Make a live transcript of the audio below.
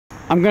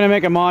I'm gonna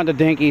make a mod to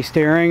Dinky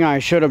steering. I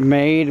should have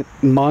made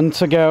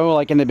months ago,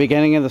 like in the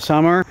beginning of the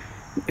summer,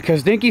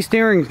 because Dinky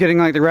steering is getting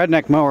like the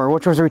redneck mower,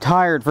 which was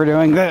retired for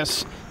doing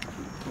this.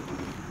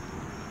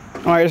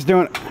 Alright, just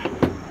doing it.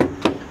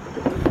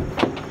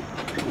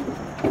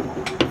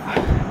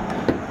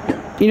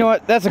 You know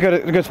what? That's a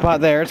good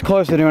spot there. It's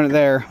close to doing it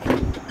there.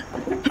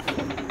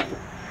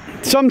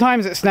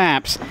 Sometimes it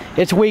snaps.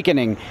 It's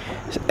weakening.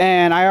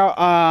 And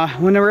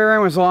when the rear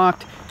end was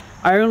locked,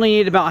 I only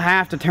need about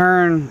half the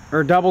turn,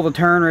 or double the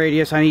turn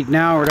radius I need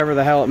now, or whatever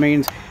the hell it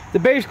means.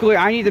 Basically,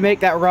 I need to make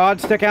that rod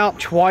stick out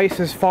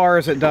twice as far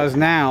as it does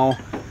now.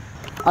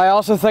 I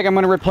also think I'm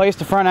going to replace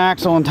the front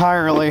axle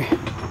entirely.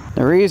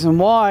 The reason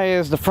why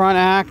is the front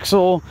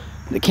axle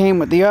that came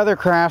with the other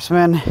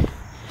Craftsman,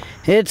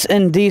 it's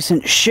in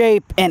decent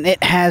shape and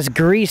it has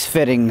grease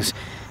fittings.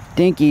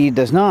 Dinky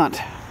does not.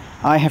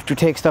 I have to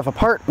take stuff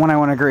apart when I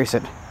want to grease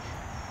it.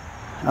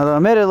 Although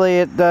admittedly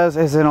it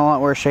is in a lot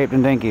worse shape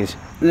than Dinky's.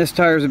 This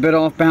tire's a bit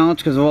off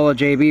balance because of all the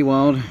JB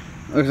weld.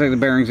 Looks like the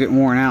bearings get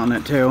worn out in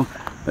it too.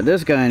 But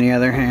this guy on the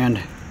other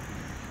hand,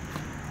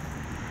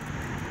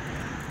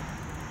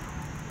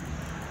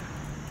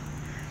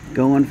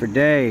 going for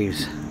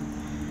days.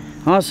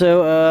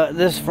 Also,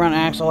 this front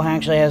axle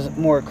actually has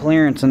more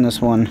clearance than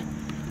this one.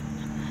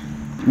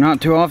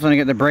 Not too often I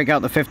get to break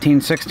out the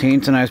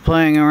 15/16, and I was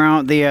playing around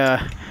with the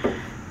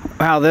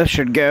how this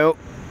should go.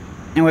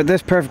 And with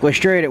this perfectly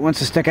straight, it wants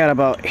to stick out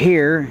about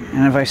here,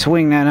 and if I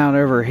swing that out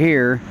over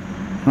here,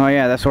 oh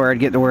yeah, that's where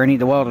I'd get to where I need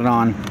to weld it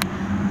on.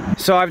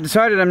 So I've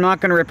decided I'm not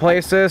going to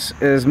replace this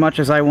as much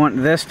as I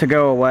want this to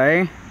go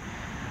away.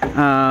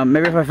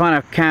 Maybe if I find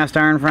a cast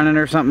iron front end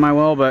or something I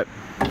will, but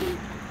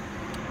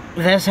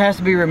this has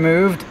to be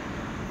removed,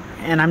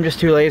 and I'm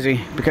just too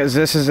lazy because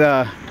this is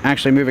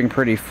actually moving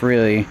pretty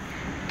freely.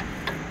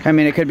 I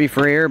mean, it could be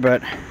freer,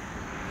 but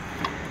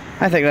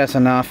I think that's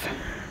enough.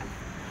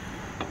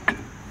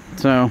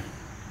 So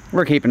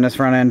we're keeping this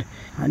front end.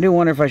 I do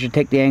wonder if I should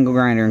take the angle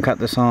grinder and cut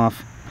this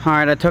off.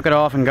 Alright, I took it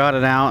off and got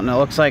it out, and it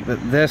looks like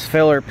that this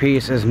filler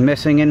piece is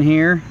missing in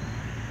here,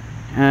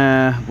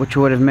 which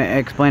would have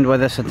explained why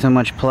this had so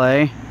much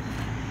play.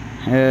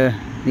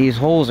 These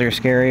holes are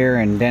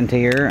scarier and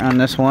dentier on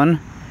this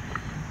one.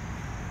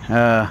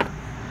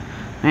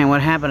 Man,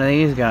 what happened to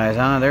these guys,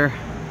 huh? They're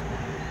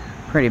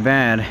pretty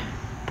bad.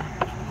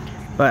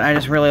 But I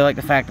just really like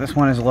the fact this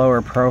one is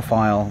lower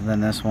profile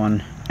than this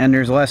one. And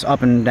there's less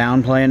up and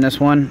down play in this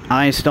one.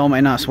 I still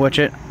may not switch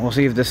it. We'll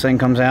see if this thing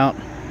comes out.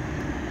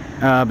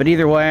 But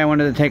either way, I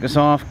wanted to take this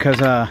off because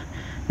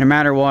no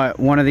matter what,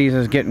 one of these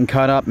is getting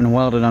cut up and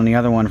welded on the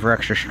other one for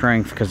extra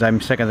strength because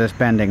I'm sick of this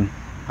bending.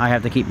 I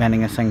have to keep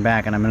bending this thing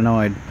back and I'm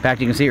annoyed. In fact,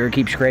 you can see it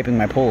keeps scraping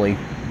my pulley.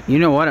 You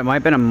know what? It might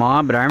have been a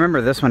mod, but I remember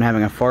this one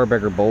having a far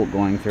bigger bolt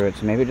going through it,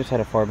 so maybe it just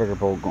had a far bigger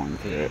bolt going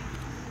through it.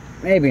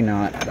 Maybe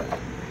not. But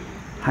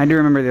I do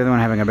remember the other one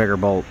having a bigger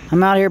bolt.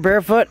 I'm out here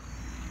barefoot.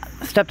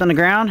 Stepped on the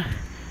ground.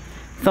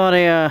 Thought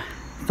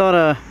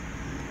a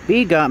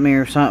bee got me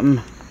or something.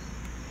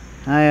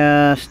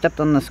 I stepped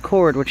on this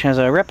cord which has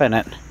a rip in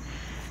it,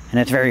 and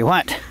it's very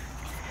wet.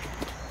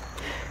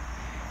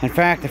 In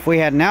fact, if we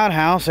had an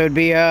outhouse, it would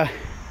be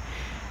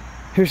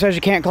who says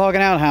you can't clog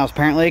an outhouse?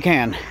 Apparently you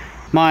can.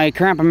 My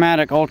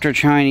Crampomatic Ultra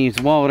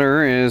Chinese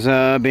welder is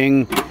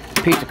being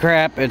a piece of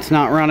crap. It's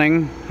not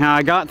running. Now,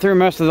 I got through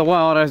most of the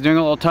weld. I was doing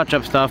a little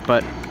touch-up stuff,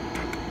 but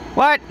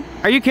what?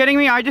 Are you kidding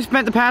me? I just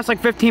spent the past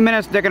like 15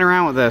 minutes dicking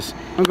around with this.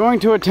 I'm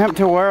going to attempt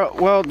to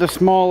weld this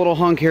small little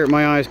hunk here with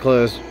my eyes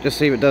closed. Just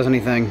see if it does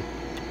anything.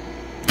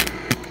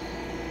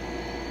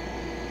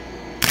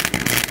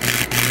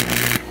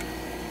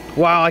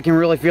 Wow, I can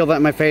really feel that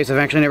in my face. I've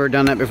actually never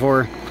done that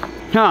before.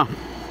 Huh.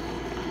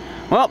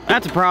 Well,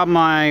 that's a problem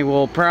I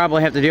will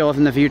probably have to deal with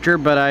in the future,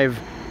 but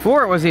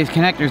before it was these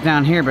connectors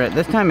down here, but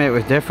this time it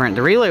was different.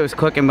 The relay was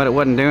clicking, but it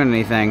wasn't doing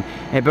anything.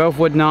 It both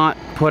would not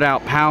put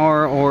out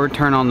power or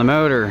turn on the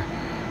motor,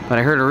 but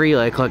I heard a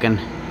relay clicking.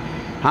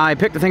 I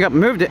picked the thing up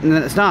and moved it, and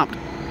then it stopped.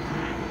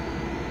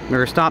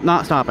 Or stopped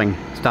not stopping.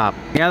 Stop.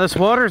 Yeah, this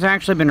welder's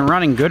actually been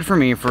running good for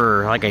me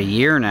for like a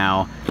year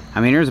now. I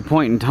mean, there's a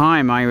point in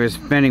time I was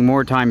spending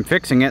more time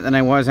fixing it than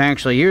I was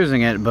actually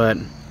using it, but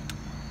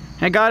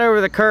it got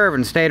over the curve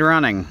and stayed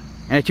running.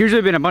 And it's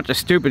usually been a bunch of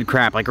stupid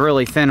crap, like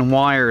really thin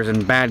wires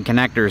and bad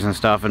connectors and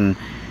stuff, and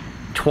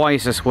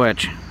twice a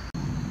switch.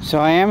 So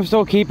I am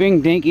still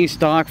keeping Dinky's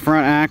stock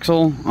front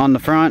axle on the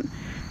front.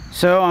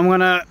 So I'm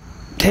gonna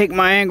take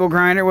my angle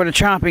grinder with a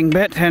chopping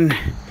bit, and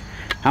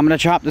I'm gonna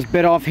chop this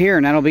bit off here,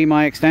 and that'll be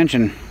my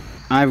extension.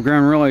 I've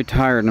grown really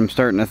tired, and I'm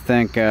starting to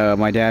think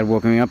my dad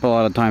woke me up a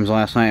lot of times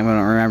last night, but I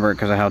don't remember it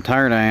because of how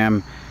tired I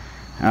am.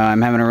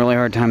 I'm having a really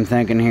hard time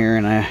thinking here,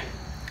 and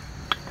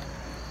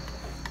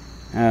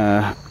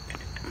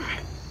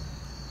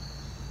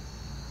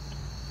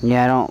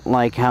yeah, I don't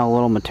like how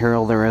little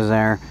material there is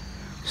there.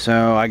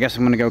 So I guess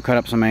I'm going to go cut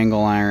up some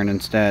angle iron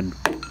instead.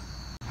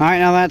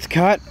 Alright, now that's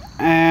cut.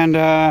 And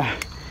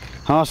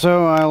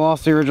also I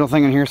lost the original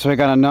thing in here, so I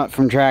got a nut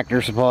from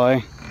Tractor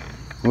Supply.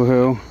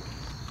 Woohoo.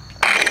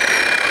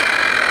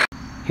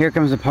 Here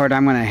comes the part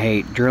I'm gonna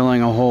hate,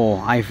 drilling a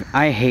hole.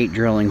 I hate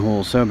drilling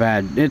holes so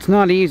bad. It's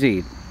not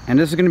easy, and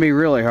this is gonna be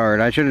really hard.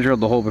 I should have drilled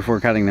the hole before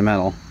cutting the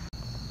metal.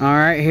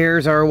 Alright,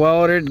 here's our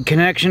welded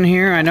connection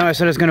here. I know I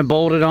said I was gonna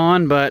bolt it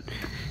on, but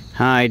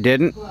I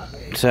didn't,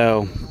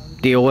 so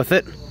deal with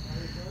it.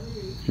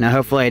 Now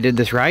hopefully I did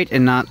this right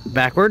and not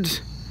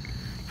backwards.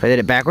 If I did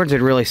it backwards,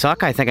 it'd really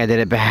suck. I think I did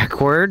it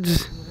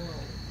backwards.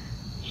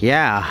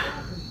 Yeah.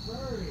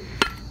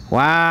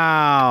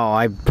 Wow,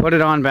 I put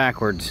it on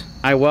backwards.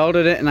 I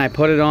welded it and I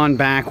put it on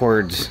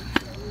backwards.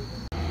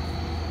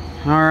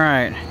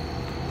 Alright.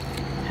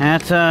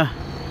 That's,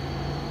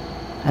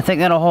 I think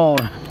that'll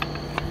hold.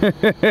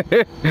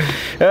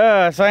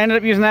 So I ended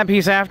up using that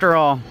piece after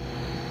all.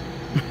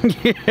 I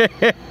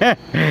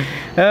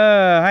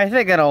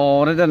think that'll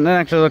hold. It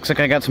actually looks like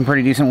I got some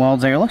pretty decent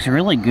welds there. It looks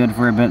really good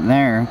for a bit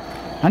there.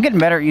 I'm getting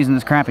better at using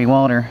this crappy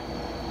welder.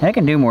 I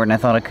can do more than I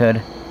thought I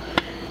could.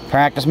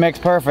 Practice makes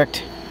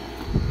perfect.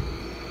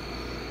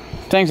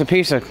 Thing's a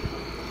piece of,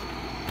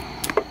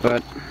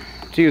 but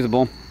it's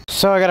usable.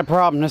 So I got a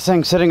problem. This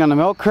thing's sitting on the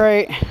milk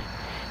crate,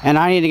 and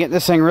I need to get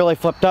this thing really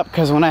flipped up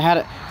because when I had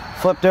it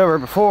flipped over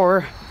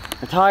before,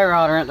 the tie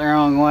rod went the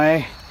wrong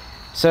way.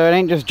 So it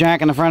ain't just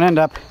jacking the front end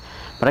up,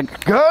 but I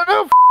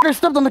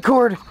stepped on the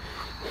cord.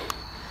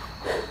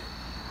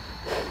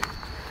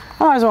 I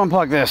might as well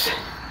unplug this.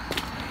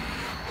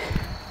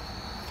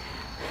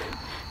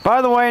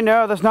 By the way,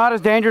 no, that's not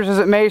as dangerous as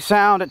it may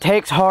sound. It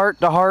takes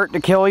heart to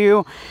kill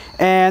you,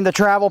 and the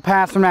travel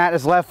path from that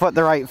is left foot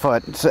to right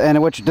foot,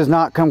 and which does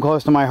not come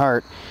close to my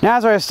heart. Now,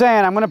 as I was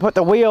saying, I'm going to put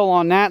the wheel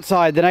on that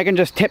side, then I can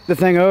just tip the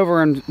thing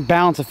over and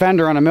balance a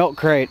fender on a milk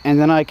crate, and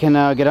then I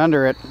can get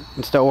under it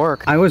and still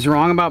work. I was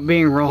wrong about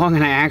being wrong,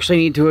 and I actually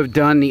need to have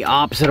done the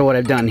opposite of what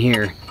I've done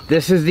here.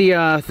 This is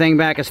the thing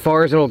back as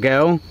far as it'll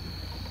go,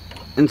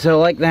 and so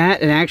like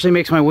that, it actually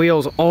makes my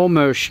wheels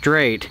almost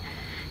straight.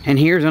 And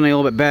here's only a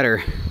little bit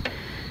better.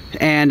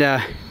 And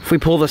if we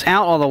pull this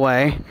out all the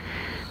way,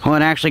 well,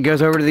 it actually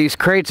goes over to these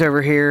crates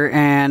over here.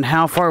 And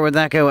how far would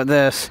that go with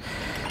this?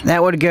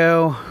 That would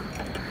go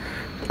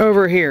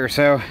over here.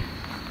 So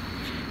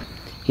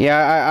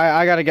yeah,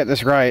 I gotta get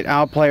this right.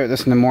 I'll play with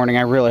this in the morning.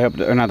 I really hope,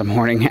 or not the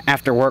morning,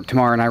 after work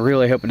tomorrow, and I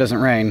really hope it doesn't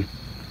rain.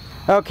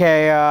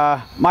 Okay,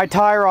 my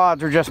tie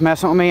rods are just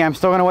messing with me. I'm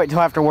still gonna wait till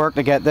after work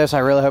to get this. I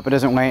really hope it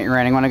isn't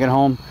raining when I get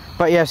home.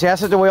 But yes, yes,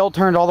 the wheel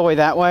turned all the way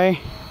that way.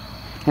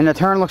 And the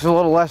turn looks a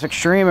little less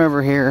extreme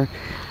over here.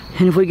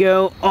 And if we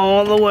go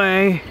all the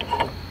way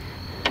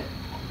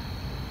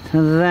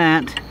to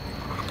that,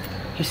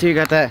 you see you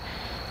got that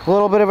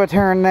little bit of a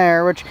turn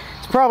there, which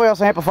is probably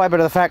also amplified by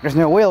the fact there's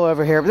no wheel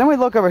over here. But then we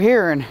look over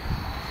here and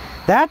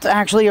that's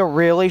actually a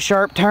really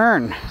sharp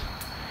turn.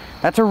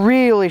 That's a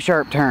really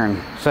sharp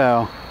turn.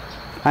 So,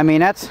 I mean,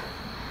 that's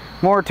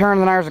more turn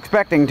than I was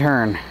expecting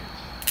turn.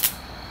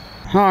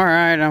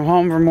 Alright, I'm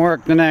home from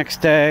work the next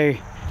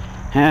day.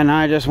 And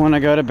I just want to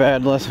go to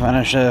bed. Let's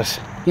finish this.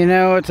 You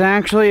know, it's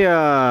actually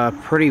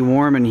pretty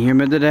warm and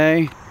humid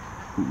today,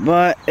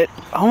 but it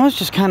almost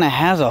just kind of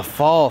has a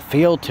fall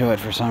feel to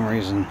it for some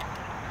reason.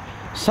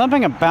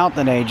 Something about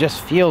the day just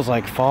feels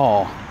like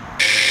fall.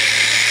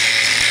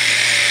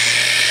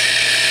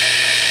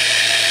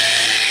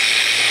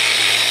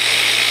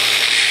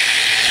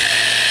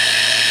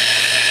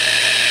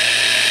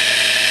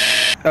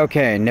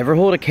 Okay, never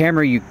hold a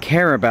camera you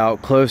care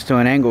about close to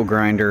an angle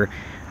grinder.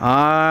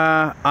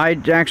 I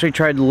actually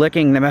tried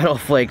licking the metal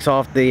flakes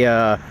off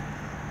the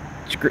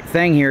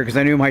thing here because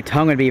I knew my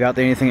tongue would be about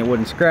the only thing that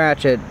wouldn't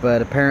scratch it, but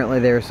apparently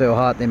they were so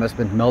hot they must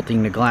have been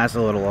melting the glass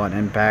a little on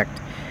impact.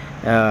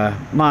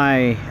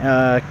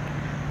 My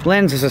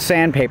lens is a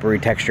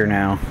sandpapery texture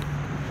now,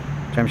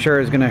 which I'm sure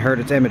is going to hurt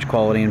its image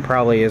quality, and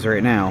probably is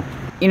right now.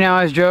 You know,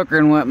 I was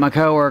joking with my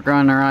coworker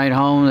on the ride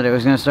home that it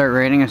was going to start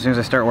raining as soon as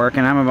I start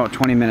working. I'm about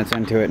 20 minutes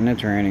into it and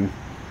it's raining.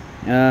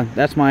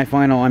 That's my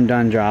final I'm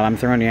done job. I'm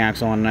throwing the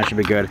axle on and I should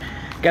be good.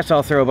 Guess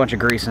I'll throw a bunch of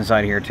grease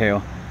inside here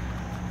too.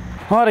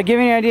 Well, to give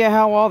you an idea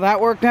how well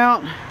that worked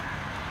out,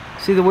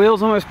 see the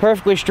wheel's almost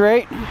perfectly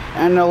straight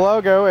and the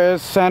logo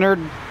is centered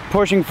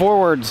pushing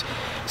forwards.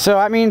 So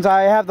that means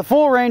I have the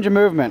full range of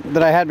movement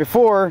that I had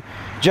before,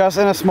 just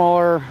in a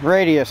smaller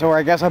radius, or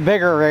I guess a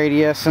bigger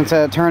radius since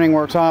turning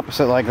works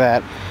opposite like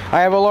that.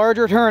 I have a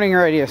larger turning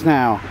radius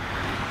now,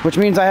 which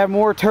means I have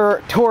more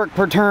torque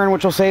per turn,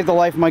 which will save the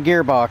life of my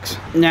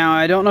gearbox. Now,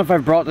 I don't know if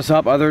I've brought this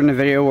up other than the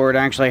video where it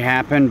actually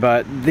happened,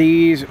 but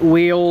these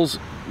wheels,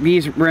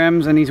 these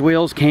rims and these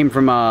wheels came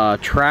from a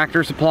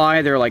Tractor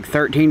Supply. They're like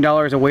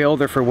 $13 a wheel.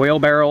 They're for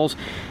wheelbarrows.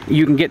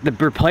 You can get the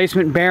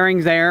replacement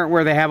bearings there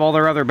where they have all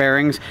their other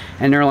bearings,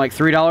 and they're like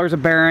 $3 a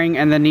bearing.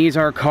 And then these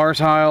are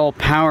Car-Style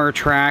Power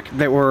Track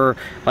that were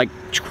like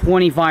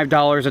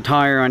 $25 a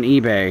tire on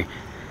eBay.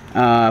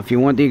 If you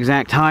want the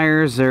exact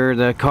tires, they're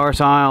the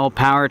Car-Style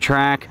Power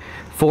Track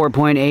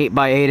 4.8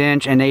 by 8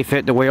 inch, and they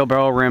fit the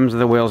wheelbarrow rims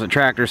of the wheels at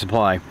Tractor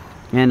Supply.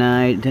 And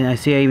I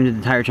see I even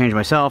did the tire change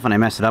myself, and I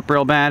messed it up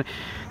real bad.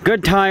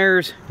 Good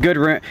tires, good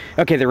rim.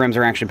 Okay, the rims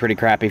are actually pretty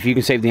crappy. If you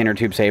can save the inner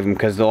tube, save them,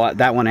 because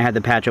that one I had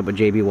to patch up with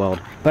JB Weld.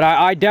 But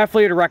I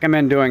definitely would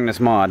recommend doing this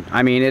mod.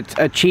 I mean, it's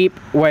a cheap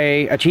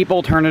way, a cheap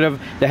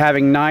alternative to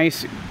having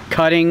nice,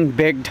 cutting,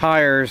 big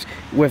tires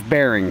with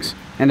bearings.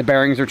 And the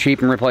bearings are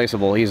cheap and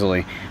replaceable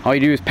easily. All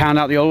you do is pound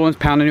out the old ones,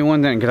 pound the new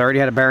ones in, because I already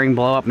had a bearing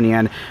blow up in the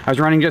end. I was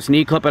running just an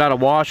E-clip without a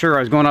washer. I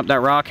was going up that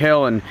rock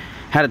hill and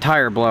had a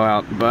tire blow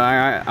out.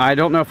 But I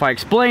don't know if I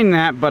explained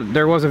that, but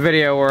there was a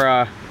video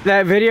where,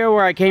 that video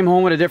where I came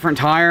home with a different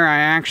tire, I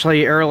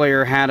actually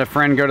earlier had a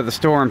friend go to the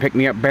store and pick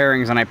me up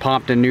bearings, and I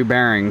popped in new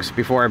bearings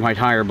before my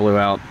tire blew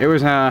out. It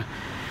was,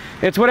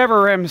 it's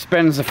whatever rim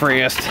spins the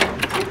freest.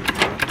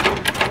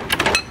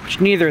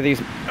 Which neither of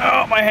these,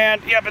 oh, my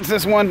hand, yep, it's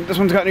this one. This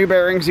one's got new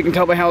bearings, you can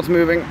tell by how it's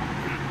moving.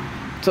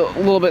 It's a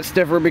little bit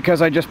stiffer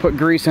because I just put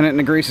grease in it and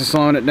the grease is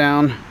slowing it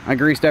down. I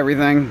greased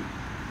everything.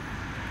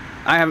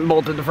 I haven't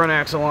bolted the front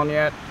axle on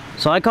yet.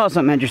 So I caused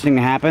something interesting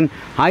to happen.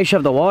 I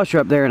shoved the washer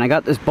up there and I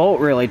got this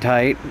bolt really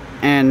tight,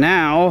 and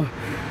now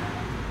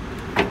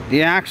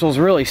the axle's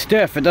really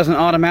stiff. It doesn't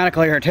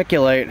automatically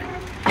articulate.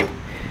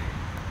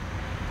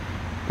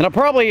 It'll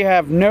probably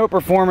have no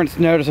performance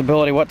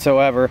noticeability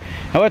whatsoever.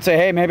 I would say,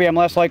 hey, maybe I'm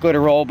less likely to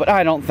roll, but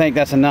I don't think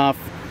that's enough.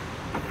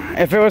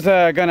 If it was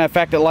gonna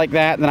affect it like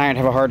that, then I'd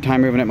have a hard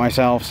time moving it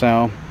myself,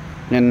 so.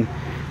 And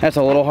that's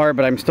a little hard,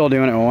 but I'm still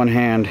doing it with one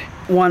hand.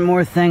 One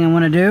more thing I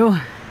want to do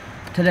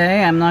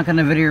today, I'm not going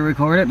to video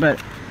record it,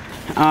 but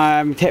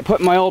I'm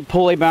putting my old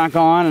pulley back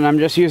on, and I'm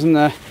just using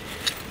the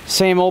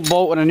same old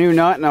bolt with a new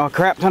nut and a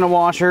crap ton of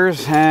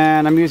washers,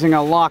 and I'm using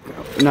a lock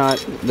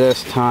nut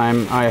this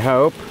time, I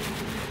hope.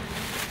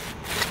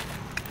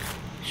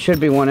 Should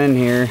be one in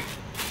here.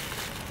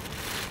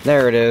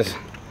 There it is.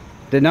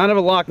 Did not have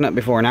a lock nut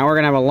before. Now we're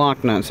going to have a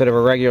lock nut instead of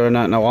a regular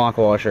nut and a lock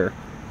washer.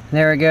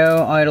 There we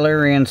go,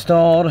 idler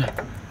reinstalled.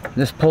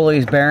 This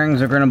pulley's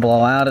bearings are going to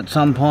blow out at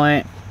some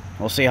point.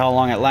 We'll see how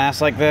long it lasts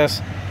like this.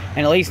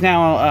 And at least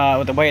now,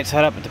 with the way it's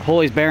set up, if the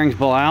pulley's bearings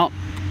blow out,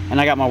 and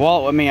I got my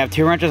wallet with me, I have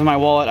 2 wrenches in my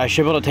wallet, I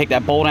should be able to take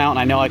that bolt out, and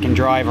I know I can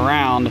drive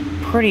around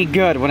pretty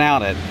good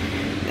without it.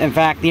 In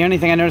fact, the only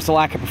thing I noticed a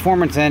lack of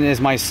performance in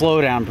is my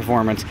slowdown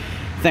performance.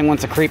 The thing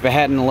wants to creep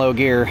ahead in low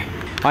gear.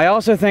 I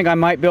also think I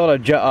might be able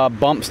to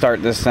bump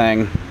start this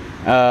thing,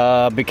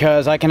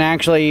 because I can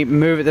actually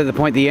move it to the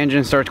point the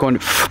engine starts going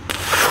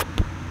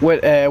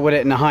with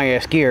it in the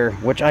highest gear,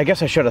 which I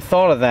guess I should have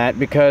thought of that,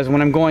 because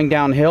when I'm going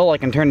downhill I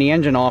can turn the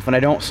engine off and I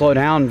don't slow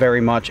down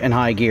very much in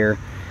high gear.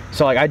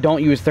 So like I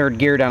don't use third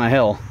gear down a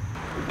hill.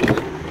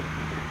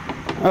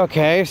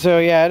 Okay, so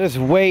yeah, it is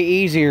way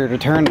easier to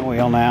turn the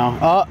wheel now.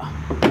 Oh,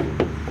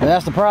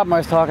 that's the problem I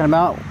was talking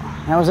about.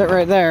 That was it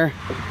right there.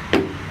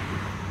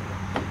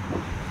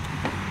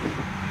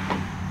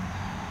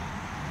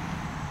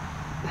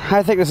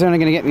 I think this is only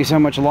going to get me so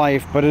much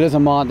life, but it is a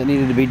mod that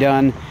needed to be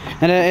done.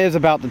 And it is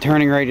about the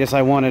turning radius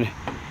I wanted.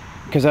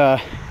 Because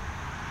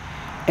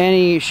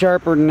any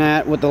sharper than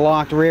that with the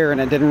locked rear, and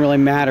it didn't really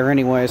matter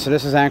anyway. So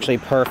this is actually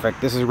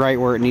perfect. This is right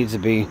where it needs to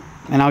be.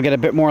 And I'll get a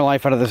bit more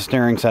life out of the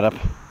steering setup.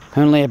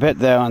 Only a bit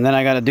though, and then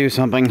I got to do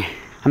something.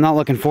 I'm not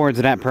looking forward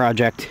to that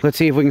project. Let's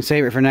see if we can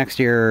save it for next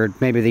year, or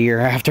maybe the year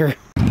after.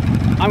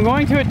 I'm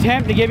going to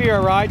attempt to give you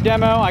a ride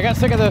demo. I got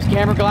sick of those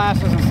camera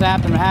glasses and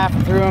snapped them in half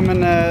and threw them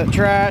in the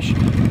trash.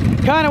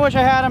 Kind of wish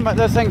I had them, but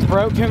those things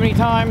broke too many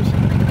times.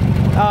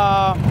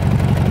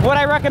 Would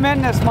I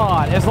recommend this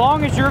mod? As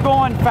long as you're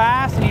going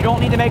fast and you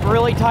don't need to make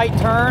really tight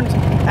turns,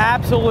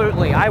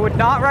 absolutely. I would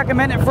not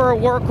recommend it for a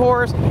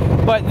workhorse,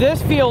 but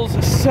this feels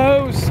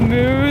so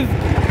smooth,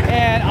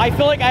 and I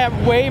feel like I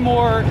have way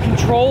more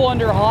control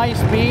under high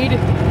speed.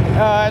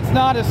 It's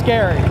not as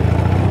scary.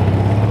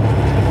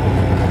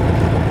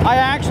 I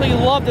actually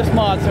love this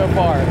mod so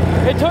far.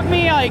 It took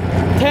me like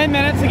 10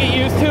 minutes to get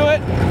used to it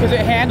because it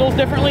handles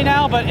differently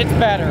now, but it's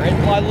better.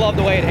 I love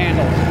the way it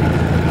handles.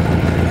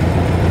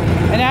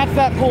 And that's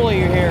that pulley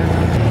you hear.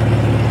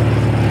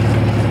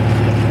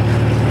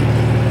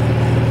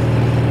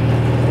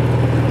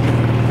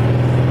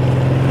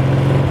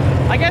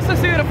 I guess let's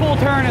see what a full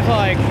turn is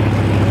like.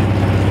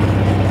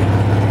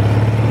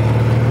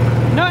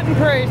 Nothing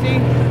crazy,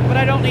 but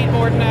I don't need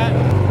more than that.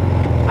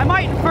 I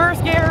might in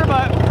first gear,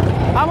 but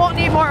I won't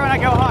need more when I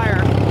go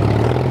higher.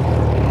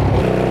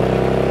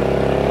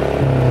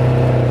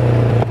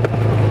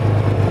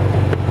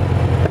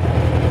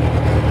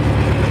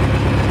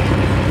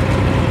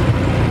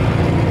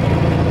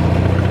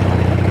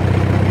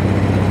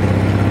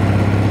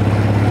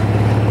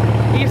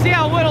 You can see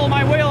how little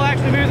my wheel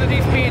actually moves at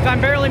these speeds. I'm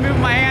barely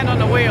moving my hand on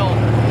the wheel.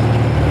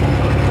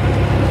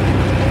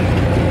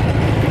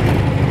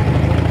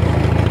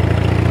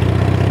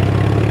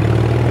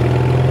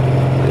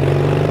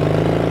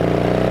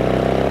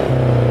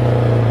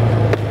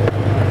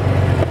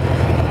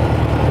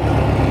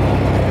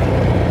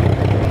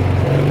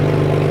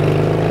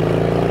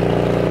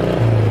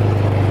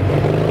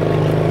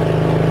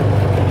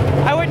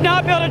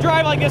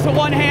 Drive like this with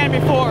one hand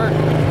before.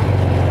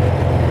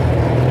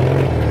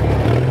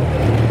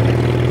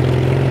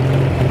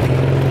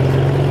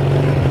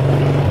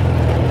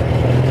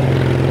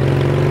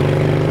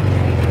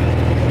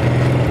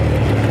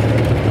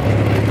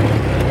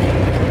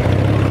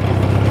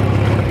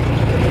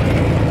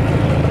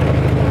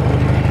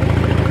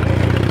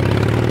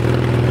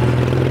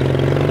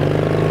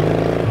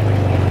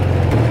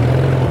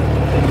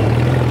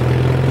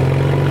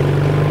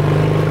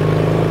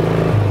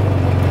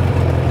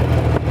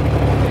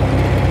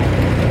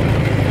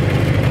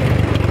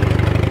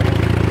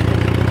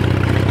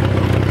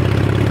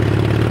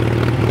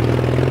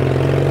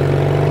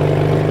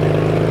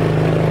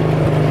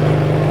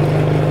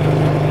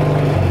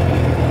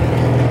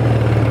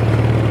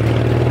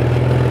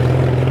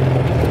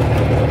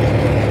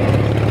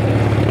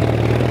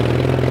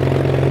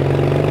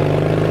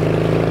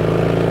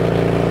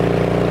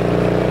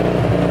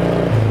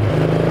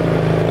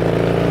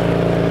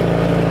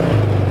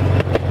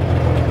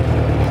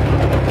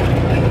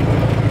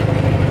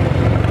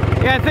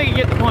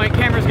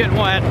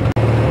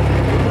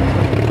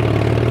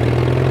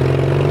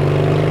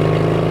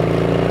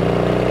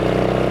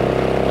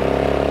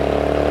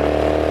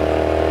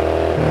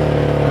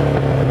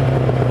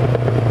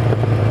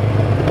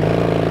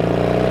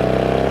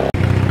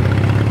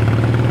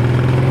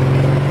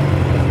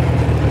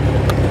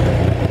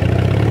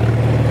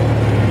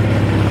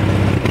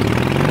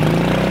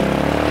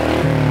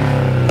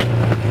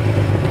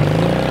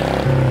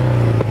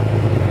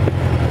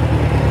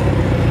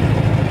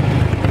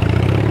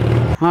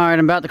 Alright,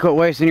 I'm about to quit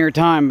wasting your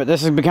time, but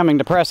this is becoming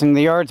depressing.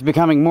 The yard's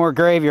becoming more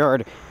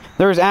graveyard.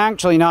 There's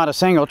actually not a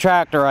single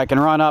tractor I can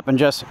run up and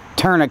just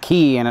turn a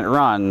key and it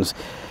runs.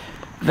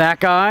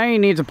 That guy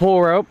needs a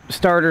pull rope.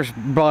 Starter's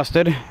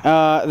busted.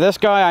 This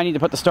guy, I need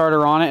to put the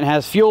starter on it and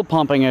has fuel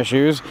pumping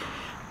issues.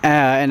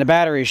 And the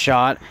battery's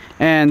shot.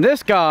 And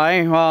this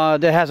guy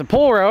that has a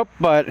pull rope,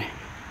 but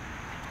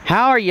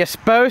how are you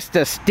supposed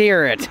to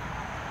steer it?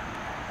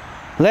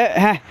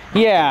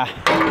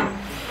 Yeah.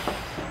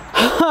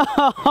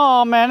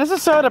 Oh man, this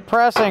is so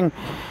depressing.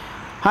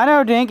 I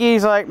know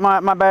Dinky's like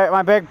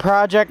my big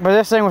project, but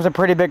this thing was a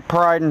pretty big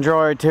pride and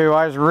joy too.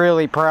 I was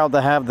really proud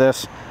to have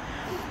this.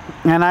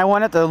 And I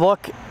want it to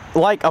look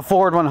like a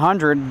Ford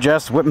 100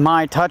 just with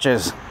my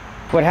touches.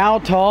 With how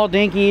tall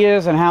Dinky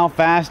is and how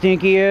fast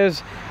Dinky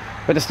is,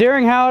 with the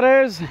steering how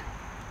it is,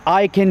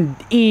 I can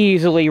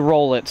easily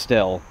roll it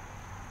still.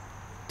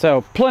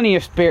 So plenty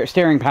of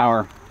steering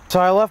power. So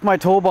I left my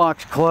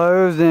toolbox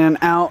closed and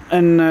out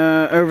and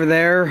over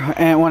there,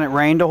 and when it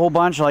rained a whole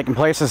bunch, like in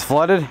places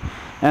flooded,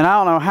 and I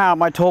don't know how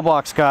my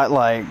toolbox got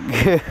like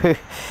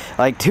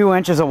like 2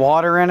 inches of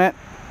water in it,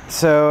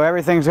 so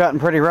everything's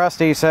gotten pretty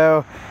rusty.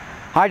 So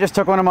I just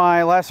took one of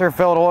my lesser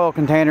filled oil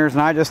containers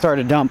and I just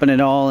started dumping it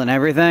all and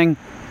everything,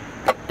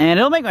 and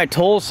it'll make my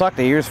tools suck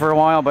to use for a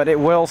while, but it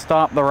will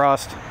stop the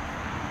rust.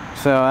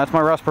 So that's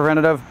my rust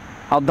preventative.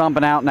 I'll dump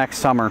it out next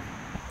summer.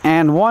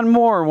 And one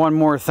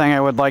more thing I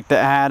would like to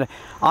add.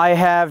 I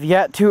have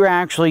yet to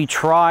actually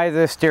try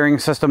this steering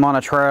system on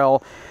a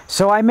trail,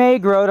 so I may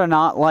grow to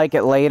not like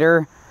it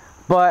later.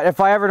 But if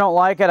I ever don't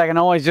like it, I can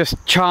always just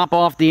chop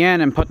off the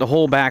end and put the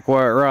hole back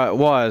where it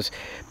was.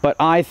 But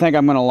I think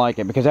I'm going to like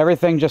it because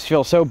everything just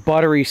feels so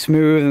buttery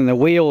smooth and the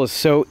wheel is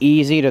so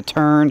easy to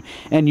turn.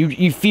 And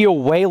you feel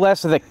way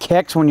less of the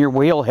kicks when your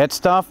wheel hits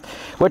stuff,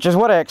 which is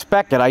what I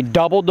expected. I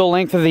doubled the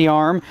length of the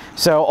arm,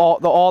 so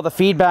all the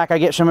feedback I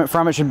get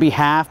from it should be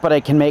half, but I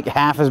can make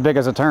half as big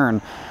as a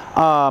turn.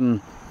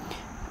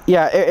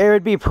 Yeah, it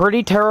would be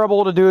pretty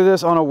terrible to do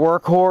this on a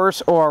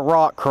workhorse or a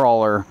rock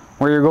crawler,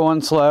 where you're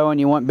going slow and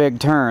you want big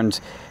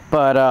turns.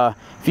 But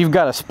if you've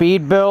got a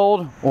speed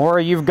build, or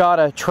you've got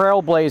a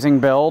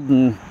trailblazing build,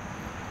 and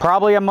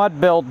probably a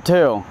mud build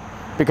too,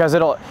 because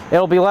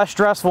it'll be less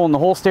stressful in the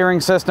whole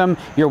steering system.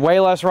 You're way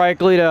less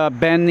likely to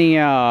bend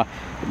the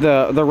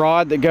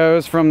rod that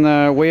goes from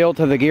the wheel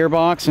to the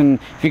gearbox, and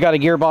if you got a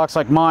gearbox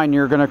like mine,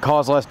 you're going to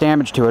cause less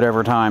damage to it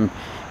over time.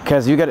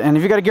 Because if you got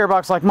a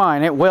gearbox like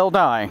mine, it will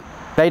die.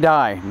 They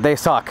die. They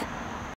suck.